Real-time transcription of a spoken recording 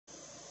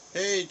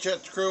Hey,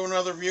 Chet's Crew and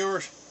other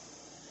viewers.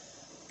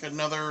 Got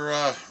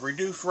another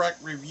reduced rec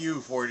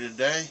review for you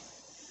today.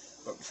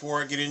 But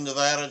before I get into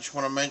that, I just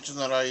want to mention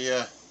that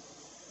I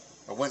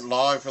went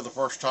live for the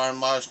first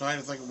time last night.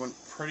 I think it went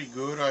pretty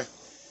good.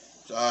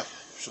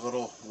 It's a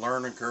little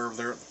learning curve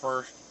there at the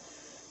first,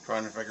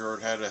 trying to figure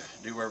out how to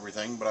do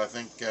everything. But I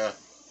think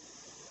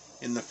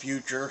in the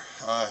future,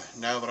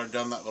 now that I've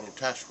done that little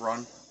test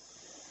run,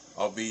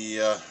 I'll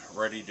be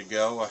ready to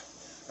go.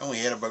 I only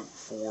had about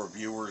 4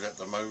 viewers at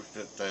the most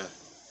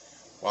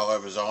while I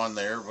was on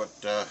there, but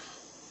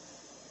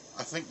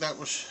I think that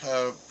was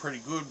pretty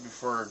good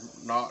for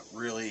not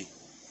really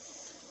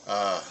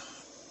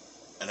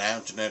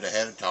announcing it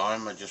ahead of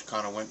time. I just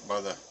kind of went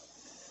by the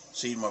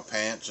seat of my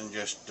pants and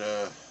just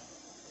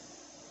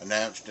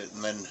announced it,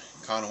 and then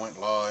kind of went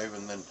live,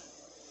 and then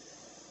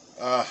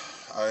I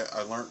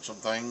learned some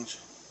things.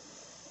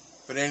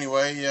 But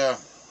anyway, yeah,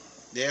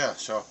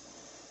 so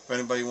if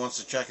anybody wants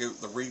to check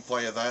out the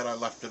replay of that, I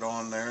left it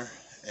on there,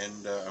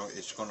 and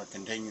it's going to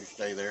continue to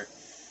stay there.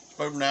 It's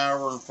about an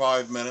hour and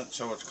 5 minutes,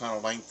 so it's kind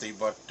of lengthy,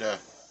 but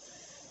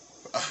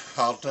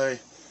I'll tell you,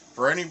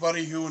 for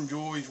anybody who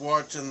enjoys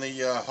watching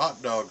the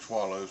hot dog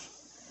swallows,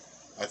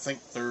 I think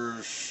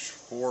there's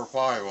 4 or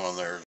 5 on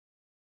there.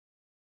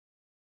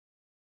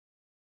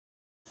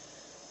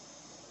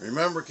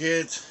 Remember,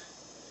 kids,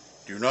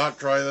 do not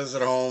try this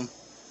at home.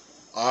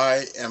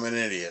 I am an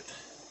idiot.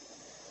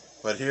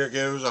 But here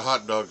goes a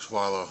hot dog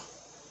swallow.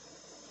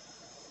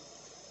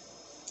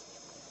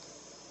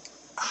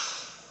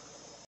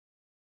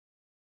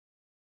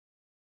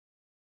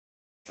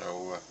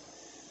 So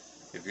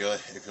if you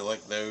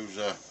like those,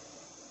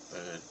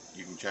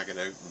 you can check it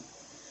out. And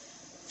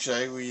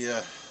say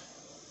it's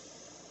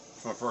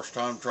my first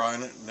time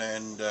trying it,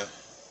 and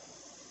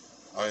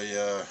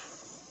I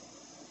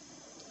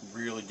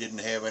really didn't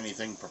have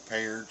anything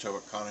prepared, so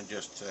it kind of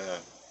just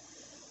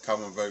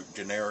come about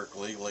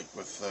generically, like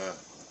with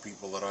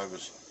people that I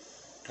was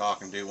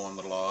talking to on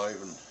the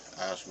live and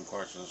asking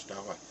questions and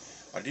stuff.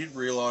 I did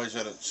realize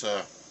that it's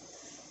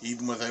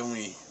even with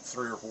only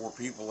 3 or 4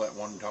 people at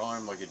one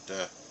time, like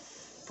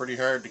pretty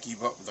hard to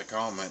keep up with the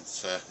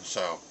comments.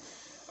 So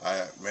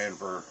man,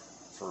 for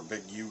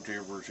big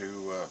YouTubers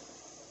who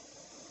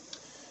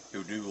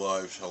do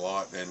lives a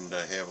lot and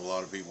have a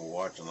lot of people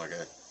watching, like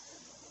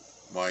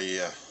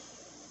my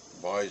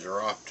eyes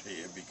are off to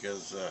you,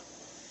 because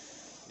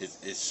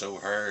it's so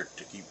hard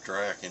to keep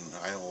track. And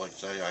I don't, like to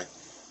say, I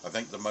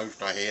think the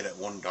most I had at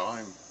one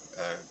time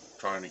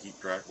trying to keep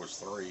track was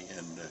 3,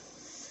 and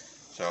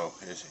so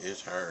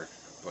it's hard.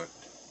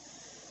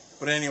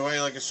 But anyway,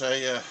 like I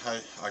say,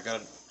 I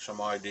got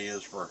some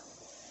ideas for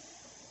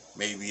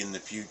maybe in the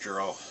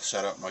future. I'll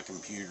set up my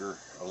computer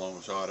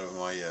alongside of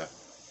my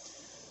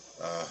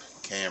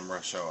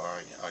camera, so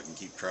I can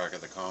keep track of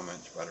the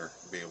comments better,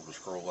 be able to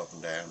scroll up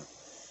and down and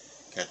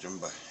catch them.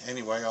 But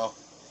anyway, I'll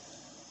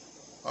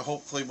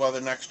hopefully by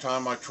the next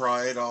time I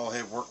try it, I'll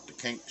have worked the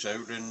kinks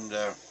out, and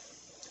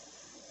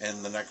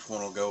the next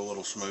one will go a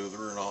little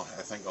smoother, and I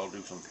think I'll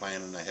do some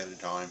planning ahead of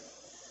time,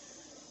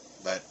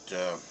 that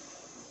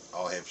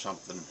I'll have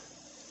something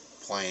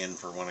planned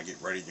for when I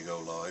get ready to go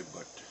live.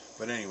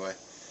 But anyway,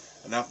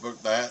 enough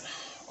about that.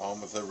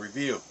 On with the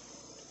review.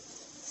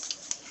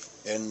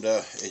 And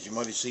as you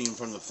might have seen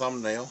from the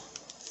thumbnail,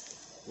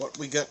 what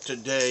we got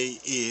today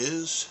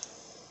is,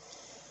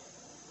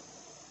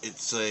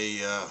 it's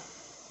a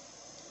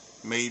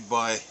made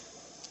by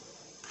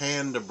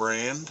Panda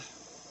brand,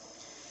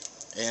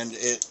 and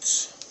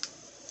it's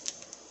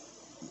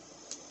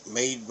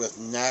made with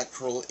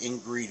natural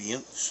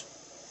ingredients,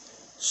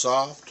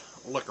 soft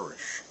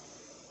licorice.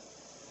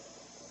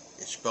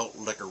 It's spelled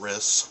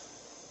licorice,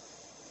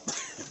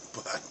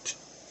 but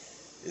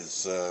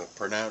it's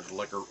pronounced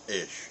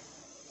licorice.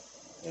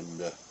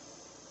 And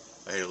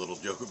I had a little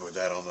joke about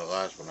that on the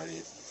last one I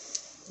did.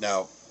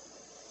 Now,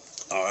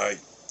 I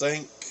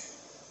think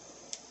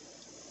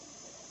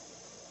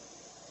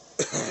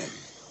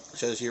it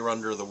says here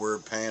under the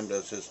word Panda,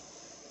 it says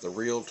the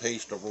real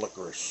taste of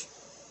licorice.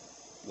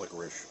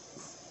 Licorice.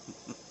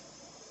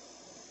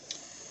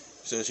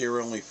 It says here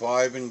only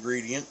 5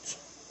 ingredients,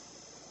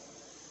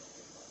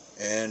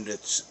 and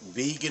it's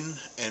vegan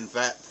and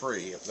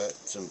fat-free, if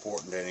that's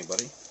important to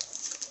anybody.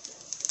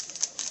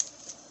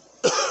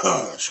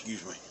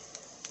 Excuse me.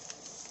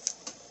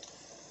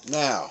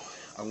 Now,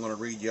 I'm going to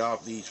read you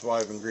off these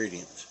 5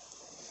 ingredients.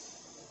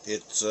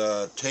 It's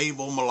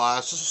table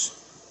molasses,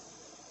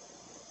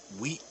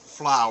 wheat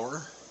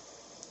flour,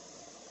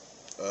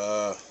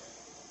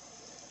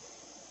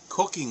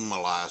 cooking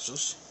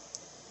molasses,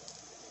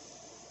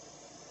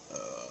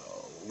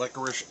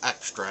 licorice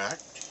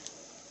extract,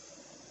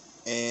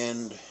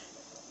 and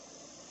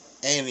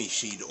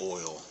aniseed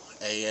oil.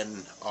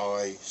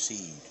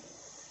 A-N-I-seed.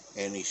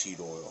 Aniseed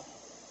oil.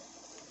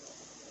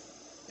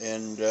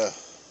 And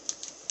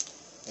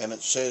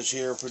it says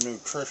here for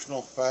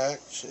nutritional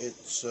facts,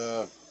 it's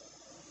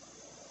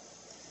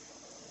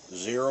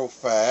 0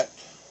 fat.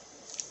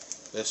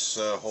 This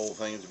whole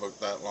thing is about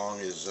that long,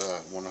 is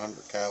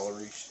 100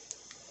 calories,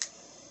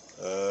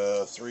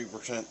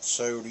 3%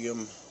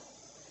 sodium,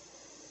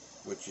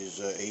 which is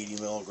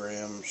 80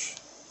 milligrams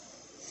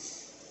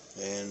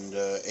and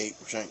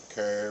 8%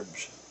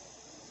 carbs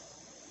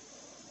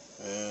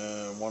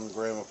and 1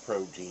 gram of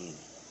protein.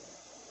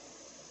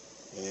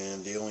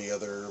 And the only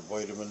other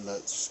vitamin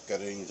that's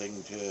got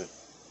anything to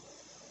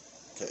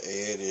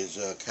add is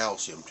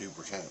calcium,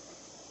 2%.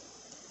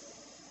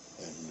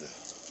 And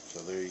so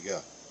there you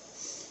go.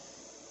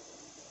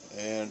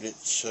 And it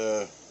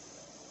says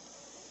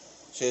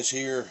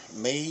here,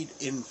 made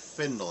in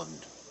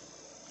Finland.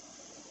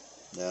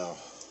 Now,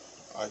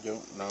 I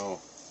don't know.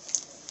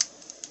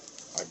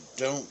 I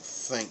don't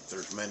think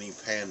there's many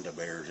panda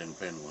bears in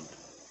Finland.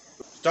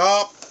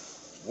 Stop!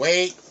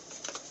 Wait!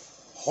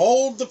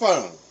 Hold the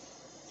phone!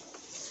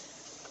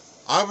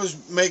 I was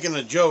making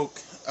a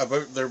joke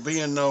about there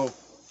being no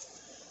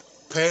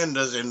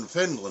pandas in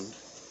Finland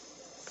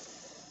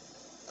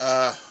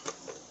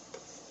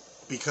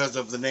because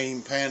of the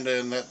name Panda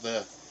and that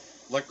the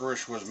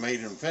licorice was made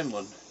in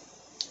Finland.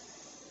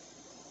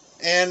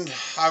 And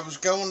I was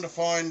going to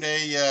find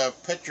a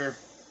picture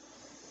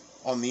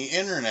on the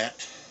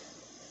internet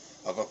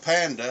of a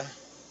panda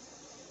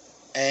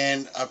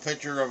and a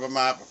picture of a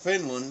map of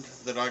Finland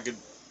that I could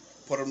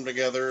put them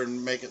together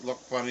and make it look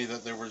funny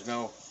that there was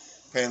no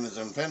pandas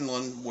in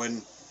Finland,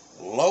 when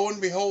lo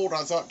and behold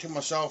I thought to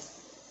myself,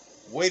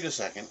 wait a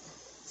second,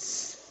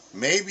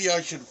 maybe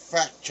I should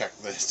fact check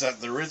this,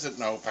 that there isn't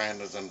no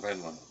pandas in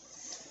Finland.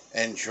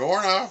 And sure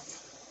enough,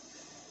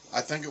 I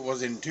think it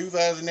was in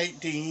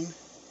 2018,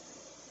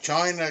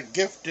 China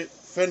gifted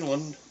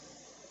Finland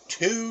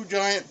 2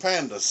 giant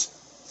pandas.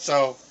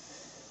 So,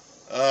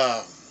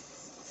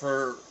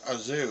 for a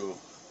zoo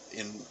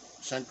in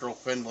central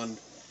Finland,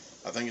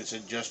 I think it's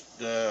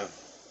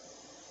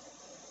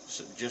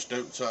just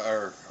outside,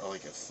 or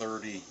like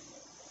 30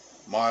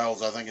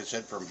 miles, I think it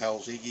said, from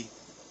Helsinki.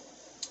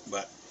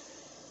 But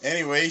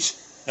anyways,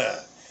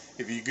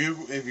 if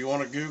you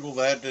want to Google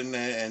that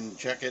and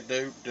check it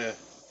out,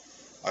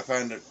 I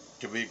found it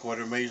to be quite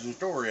an amazing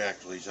story,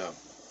 actually. So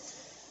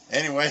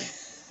anyway,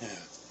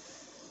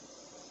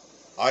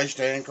 I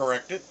stand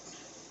corrected,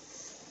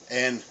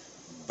 and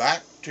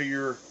back to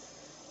your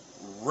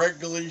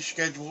regularly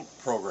scheduled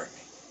programming.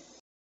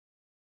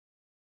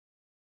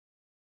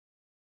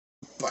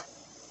 But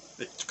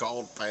it's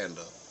called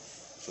Panda,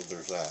 so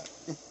there's that.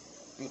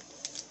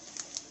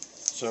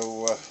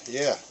 So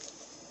yeah,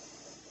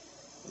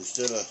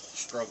 instead of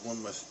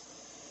struggling with,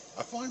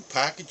 I find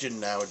packaging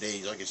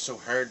nowadays, like, it's so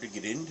hard to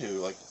get into.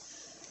 Like,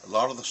 a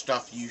lot of the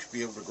stuff you used to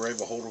be able to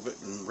grab a hold of it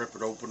and rip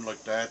it open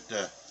like that.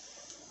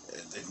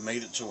 They've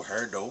made it so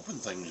hard to open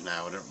things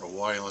now. I don't know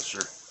why, unless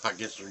I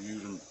guess they're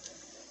using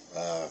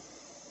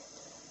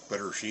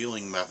better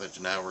sealing methods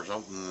now or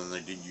something than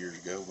they did years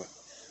ago. But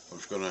I'm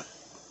just gonna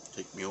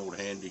take my old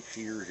handy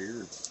shears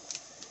here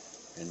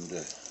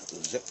and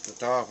zip the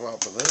top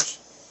off of this,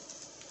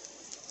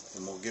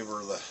 and we'll give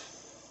her the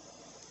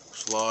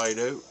slide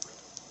out.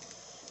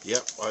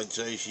 Yep, I'd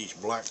say she's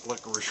black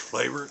licorice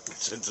flavored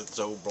since it's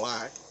so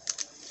black.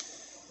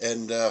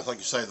 And like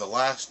I say, the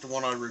last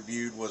one I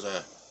reviewed was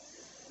an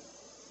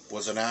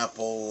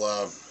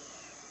apple,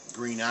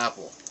 green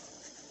apple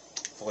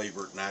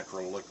flavored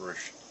natural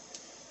licorice.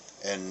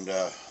 And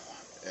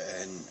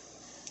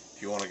if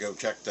you want to go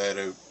check that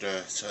out,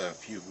 it's a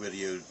few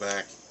videos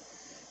back,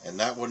 and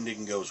that one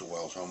didn't go so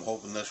well, so I'm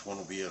hoping this one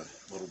will be a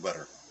little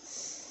better.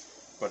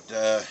 But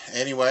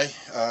anyway,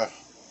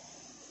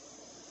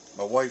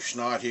 my wife's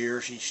not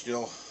here. She's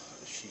still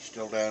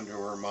down to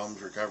her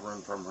mom's,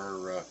 recovering from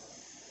her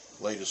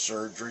latest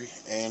surgery.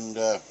 And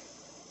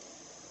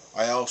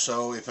I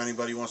also, if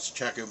anybody wants to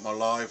check out my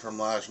live from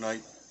last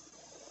night,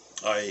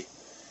 I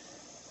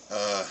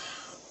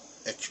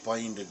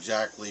explained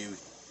exactly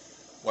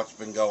what's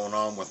been going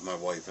on with my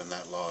wife in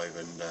that live,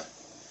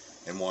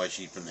 and why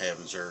she's been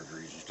having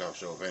surgeries and stuff.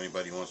 So if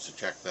anybody wants to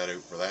check that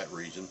out for that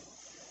reason,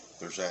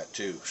 there's that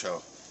too.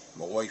 So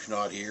my wife's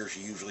not here.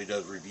 She usually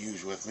does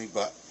reviews with me,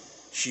 but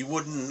she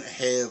wouldn't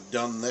have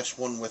done this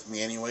one with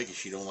me anyway, because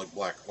she don't like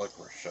black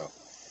licorice. So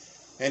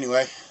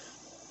anyway,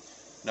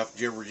 enough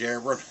jibber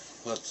jabbering.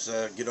 Let's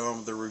get on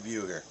with the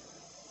review here.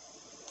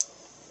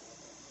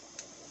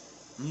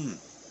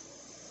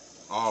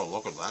 Oh,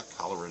 look at that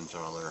color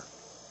inside there.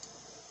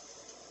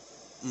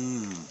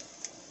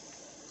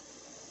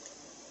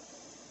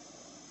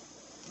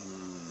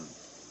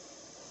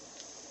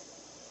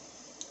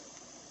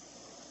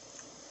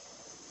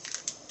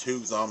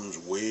 Two thumbs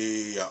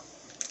way up.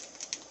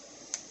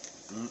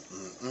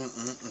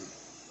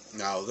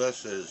 Now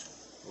this is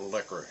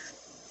licorice.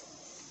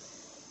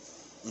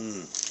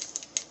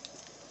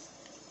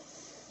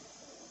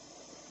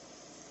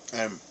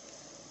 And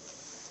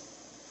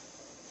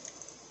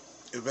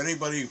if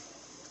anybody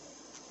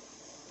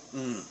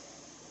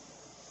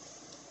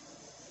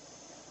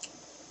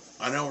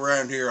I know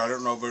around here, I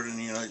don't know about in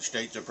the United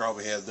States, I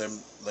probably had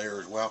them there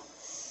as well.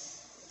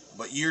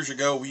 But years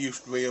ago, we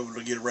used to be able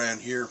to get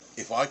around here.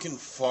 If I can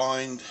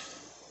find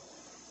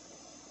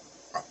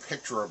a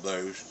picture of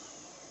those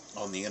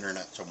on the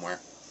internet somewhere,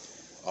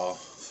 I'll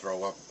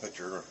throw up a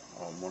picture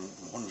on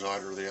one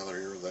side or the other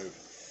here of those.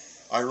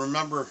 I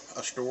remember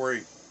a story.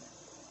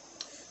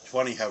 It's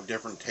funny how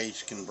different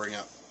tastes can bring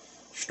up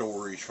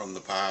stories from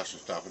the past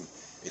and stuff. And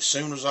as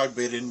soon as I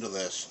bit into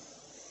this,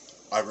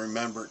 I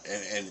remembered,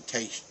 and it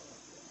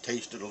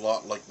tasted a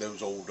lot like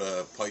those old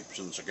pipes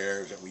and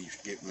cigars that we used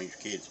to get when we were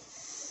kids.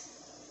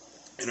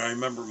 And I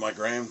remember my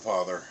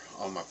grandfather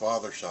on my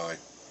father's side,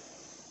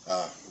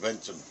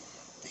 Vincent,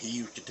 he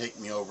used to take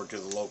me over to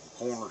the local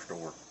corner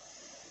store.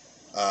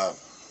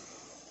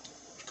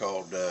 It's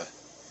called,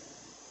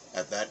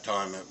 at that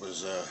time it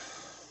was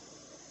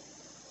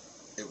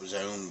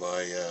owned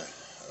by a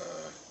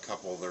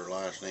couple. Their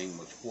last name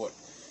was Foot,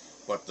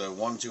 but the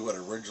ones who had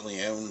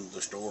originally owned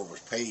the store was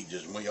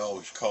Page's, and we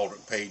always called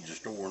it Page's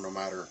store no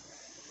matter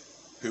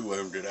who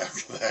owned it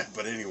after that.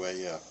 But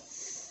anyway,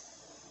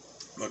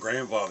 my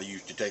grandfather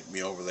used to take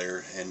me over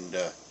there and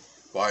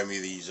buy me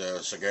these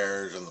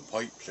cigars and the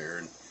pipes there,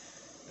 and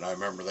I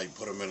remember they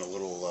put them in a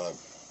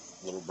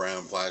little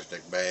brown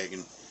plastic bag,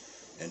 and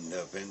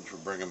Vince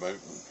would bring them out,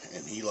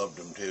 and he loved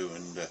them too,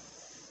 and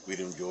we'd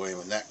enjoy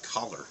them. And that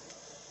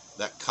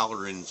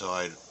color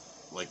inside,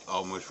 like,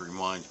 almost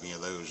reminds me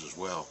of those as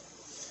well.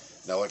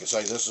 Now, like I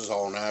say, this is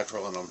all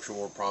natural, and I'm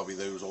sure probably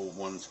those old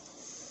ones,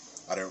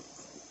 I don't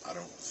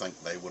think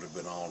they would have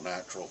been all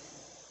natural,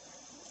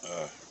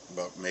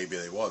 but maybe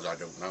they was, I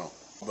don't know.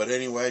 But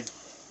anyway,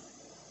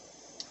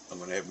 I'm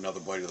going to have another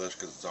bite of this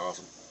because it's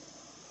awesome.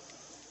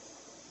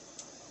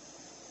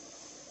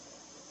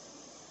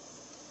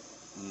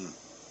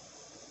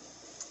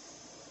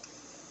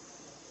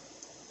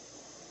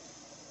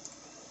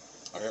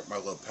 I got my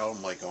lapel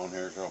mic on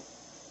here, so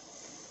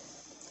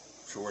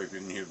sorry if you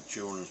can hear the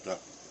chewing and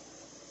stuff.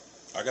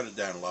 I got it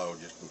down low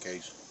just in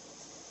case.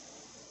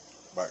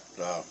 But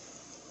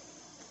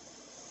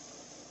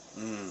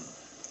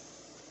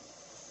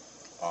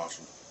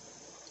awesome.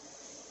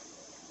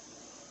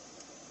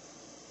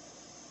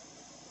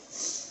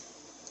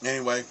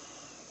 Anyway,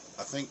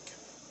 I think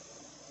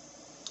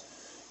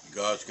you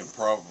guys can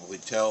probably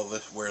tell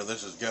where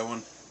this is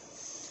going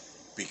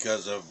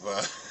because of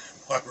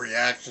my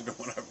reaction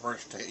when I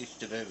first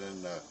tasted it,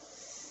 and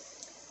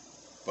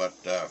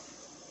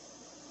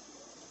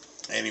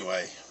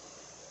anyway,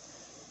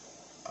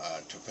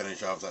 to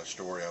finish off that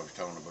story I was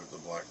telling about the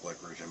black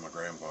licorice and my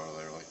grandfather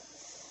there, like,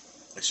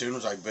 as soon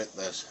as I bit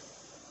this,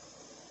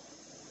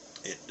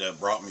 it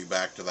brought me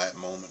back to that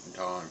moment in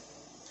time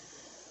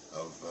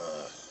of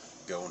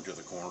going to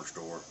the corner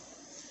store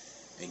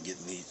and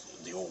getting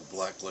the old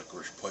black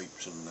licorice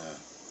pipes and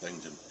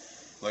things. And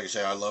like I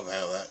say, I love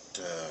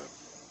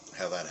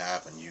how that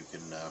happened. You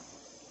can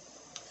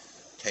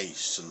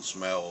tastes and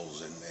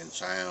smells and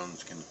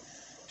sounds can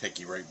take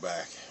you right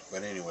back.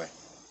 But anyway,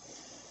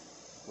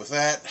 with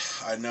that,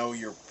 I know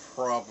you're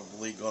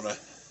probably gonna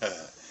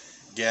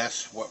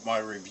guess what my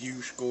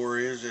review score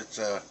is. It's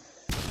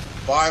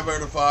 5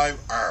 out of 5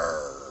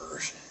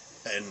 R's.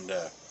 And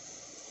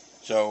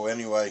so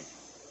anyway,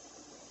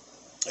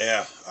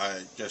 yeah,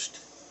 I just,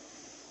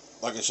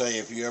 like I say,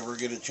 if you ever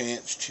get a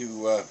chance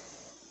to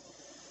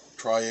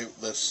try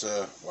out this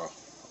well,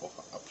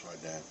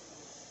 upside down,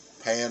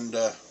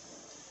 Panda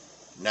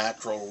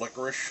natural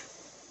licorice,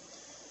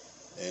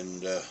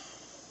 and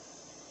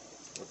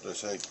what did I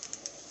say,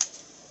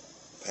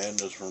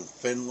 Panda's from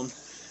Finland.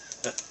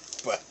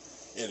 But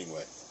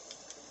anyway,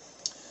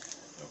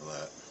 enough of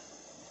that.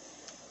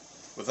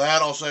 With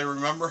that, I'll say,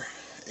 remember,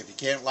 if you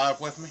can't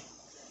laugh with me,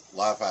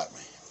 laugh at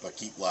me, but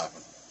keep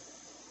laughing.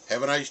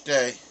 Have a nice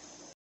day.